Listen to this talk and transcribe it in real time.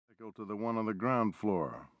identical to the one on the ground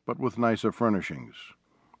floor, but with nicer furnishings.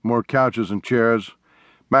 More couches and chairs,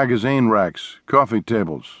 magazine racks, coffee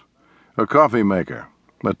tables, a coffee maker,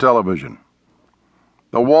 a television.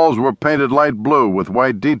 The walls were painted light blue with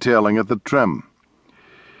white detailing at the trim.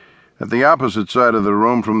 At the opposite side of the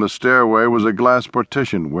room from the stairway was a glass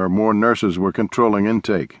partition where more nurses were controlling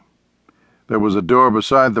intake. There was a door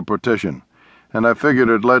beside the partition, and I figured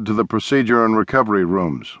it led to the procedure and recovery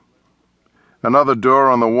rooms. Another door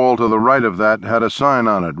on the wall to the right of that had a sign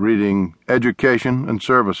on it reading Education and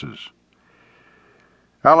Services.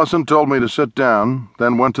 Allison told me to sit down,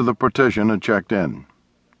 then went to the partition and checked in.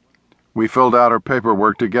 We filled out her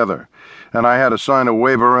paperwork together, and I had to sign a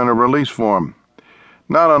waiver and a release form,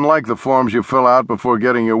 not unlike the forms you fill out before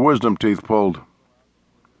getting your wisdom teeth pulled.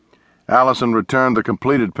 Allison returned the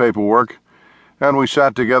completed paperwork, and we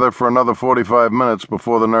sat together for another 45 minutes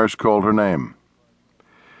before the nurse called her name.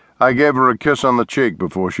 I gave her a kiss on the cheek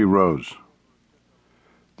before she rose.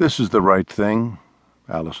 "This is the right thing,"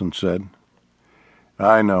 Allison said.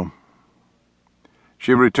 "I know."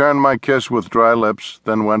 She returned my kiss with dry lips,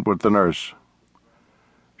 then went with the nurse.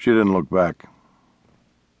 She didn't look back.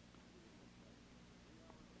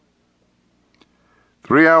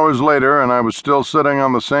 3 hours later, and I was still sitting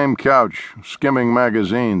on the same couch, skimming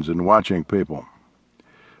magazines and watching people.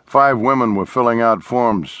 5 women were filling out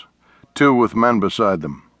forms, 2 with men beside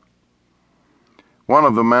them. One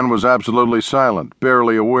of the men was absolutely silent,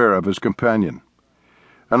 barely aware of his companion.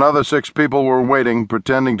 Another 6 people were waiting,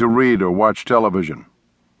 pretending to read or watch television.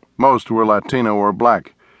 Most were Latino or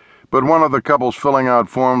black, but one of the couples filling out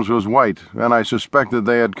forms was white, and I suspected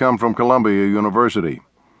they had come from Columbia University.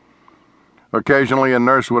 Occasionally a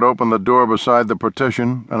nurse would open the door beside the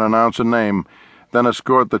partition and announce a name, then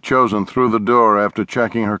escort the chosen through the door after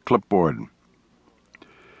checking her clipboard.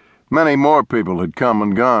 Many more people had come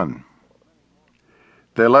and gone.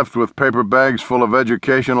 They left with paper bags full of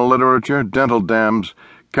educational literature, dental dams,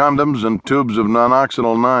 condoms, and tubes of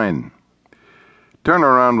nonoxynol 9.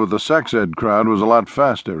 Turnaround with the sex ed crowd was a lot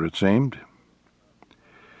faster, it seemed.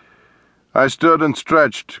 I stood and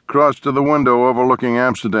stretched, crossed to the window overlooking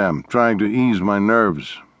Amsterdam, trying to ease my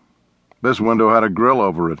nerves. This window had a grill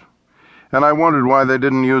over it, and I wondered why they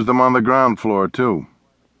didn't use them on the ground floor, too.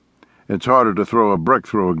 It's harder to throw a brick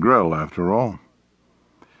through a grill, after all.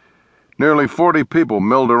 Nearly 40 people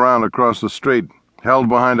milled around across the street, held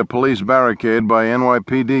behind a police barricade by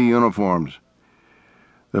NYPD uniforms.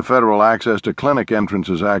 The Federal Access to Clinic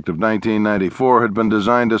Entrances Act of 1994 had been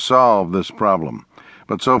designed to solve this problem,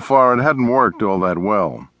 but so far it hadn't worked all that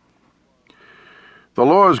well. The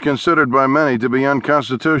law is considered by many to be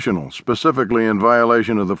unconstitutional, specifically in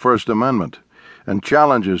violation of the First Amendment, and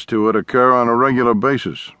challenges to it occur on a regular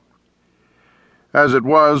basis. As it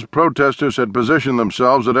was, protesters had positioned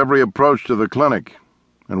themselves at every approach to the clinic,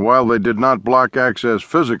 and while they did not block access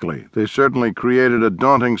physically, they certainly created a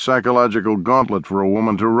daunting psychological gauntlet for a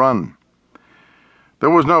woman to run. There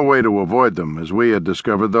was no way to avoid them, as we had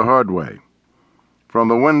discovered the hard way. From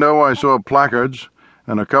the window I saw placards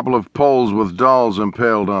and a couple of poles with dolls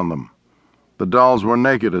impaled on them. The dolls were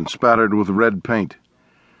naked and spattered with red paint.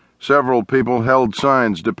 Several people held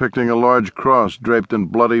signs depicting a large cross draped in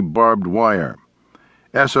bloody barbed wire.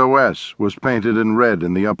 SOS was painted in red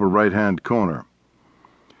in the upper right-hand corner.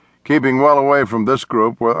 Keeping well away from this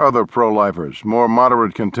group were other pro-lifers, more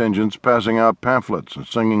moderate contingents passing out pamphlets and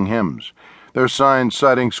singing hymns, their signs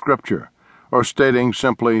citing scripture, or stating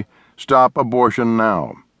simply, "Stop abortion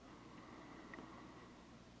now."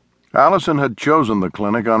 Allison had chosen the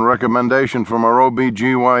clinic on recommendation from her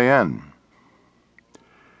OB-GYN.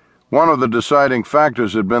 One of the deciding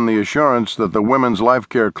factors had been the assurance that the Women's Life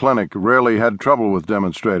Care Clinic rarely had trouble with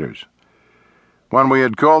demonstrators. When we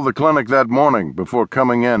had called the clinic that morning before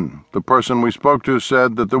coming in, the person we spoke to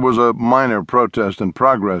said that there was a minor protest in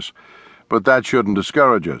progress, but that shouldn't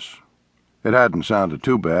discourage us. It hadn't sounded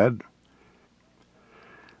too bad.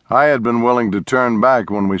 I had been willing to turn back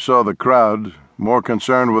when we saw the crowd, more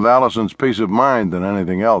concerned with Allison's peace of mind than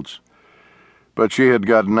anything else. But she had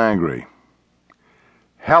gotten angry.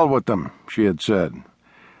 "Hell with them," she had said.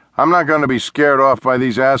 "I'm not going to be scared off by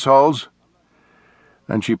these assholes."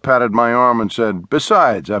 And she patted my arm and said,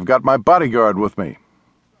 "Besides, I've got my bodyguard with me."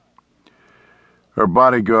 Her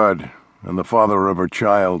bodyguard and the father of her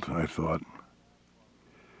child, I thought.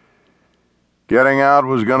 Getting out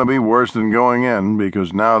was going to be worse than going in,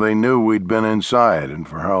 because now they knew we'd been inside and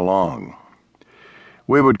for how long.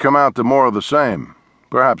 We would come out to more of the same,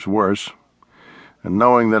 perhaps worse, and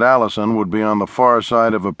knowing that Allison would be on the far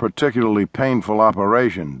side of a particularly painful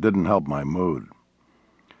operation didn't help my mood.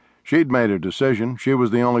 She'd made her decision. She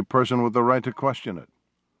was the only person with the right to question it.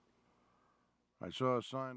 I saw a sign